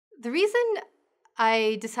The reason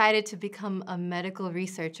I decided to become a medical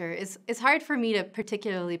researcher is it's hard for me to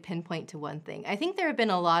particularly pinpoint to one thing. I think there have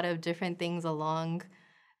been a lot of different things along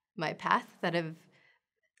my path that have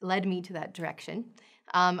led me to that direction.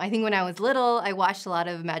 I think when I was little, I watched a lot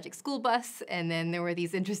of Magic School Bus, and then there were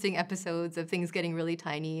these interesting episodes of things getting really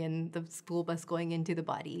tiny and the school bus going into the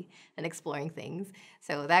body and exploring things.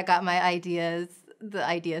 So that got my ideas. The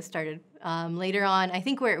idea started later on. I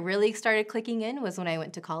think where it really started clicking in was when I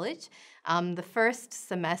went to college. The first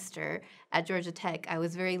semester at Georgia Tech, I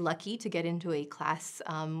was very lucky to get into a class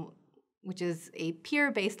which is a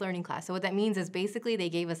peer-based learning class. So what that means is basically they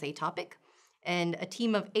gave us a topic, and a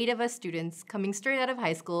team of 8 of us students coming straight out of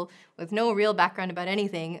high school with no real background about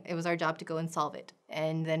anything, it was our job to go and solve it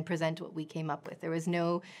and then present what we came up with. There was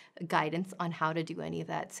no guidance on how to do any of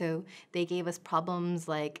that. So they gave us problems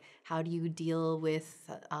like how do you deal with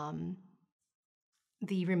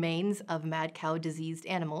the remains of mad cow diseased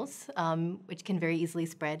animals, which can very easily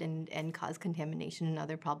spread and cause contamination and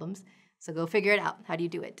other problems. So go figure it out. How do you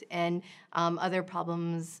do it? And other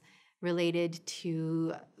problems related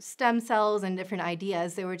to stem cells and different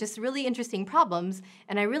ideas. They were just really interesting problems,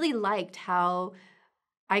 and I really liked how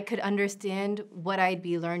I could understand what I'd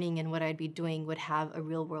be learning and what I'd be doing would have a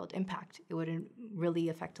real-world impact. It would really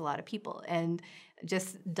affect a lot of people. And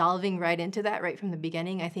just delving right into that right from the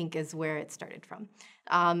beginning, I think, is where it started from.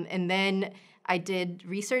 And then I did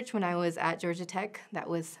research when I was at Georgia Tech that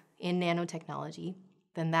was in nanotechnology.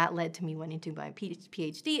 Then that led to me wanting to do my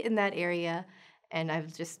PhD in that area, and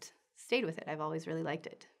I've just stayed with it. I've always really liked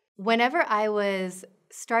it. Whenever I was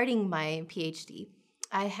starting my PhD,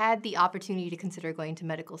 I had the opportunity to consider going to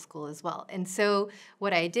medical school as well. And so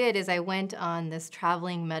what I did is I went on this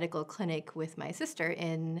traveling medical clinic with my sister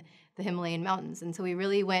in the Himalayan mountains. And so we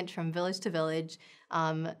really went from village to village,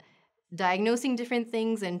 diagnosing different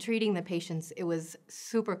things and treating the patients. It was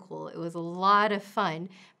super cool. It was a lot of fun.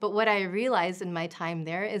 But what I realized in my time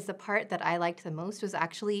there is the part that I liked the most was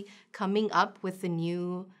actually coming up with the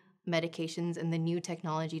new medications and the new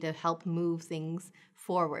technology to help move things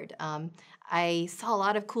forward. I saw a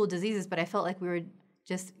lot of cool diseases, but I felt like we were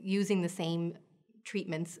just using the same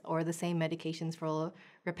treatments or the same medications for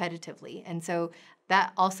repetitively. And so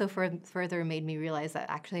that also further made me realize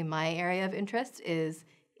that actually my area of interest is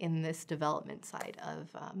in this development side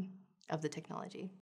of the technology.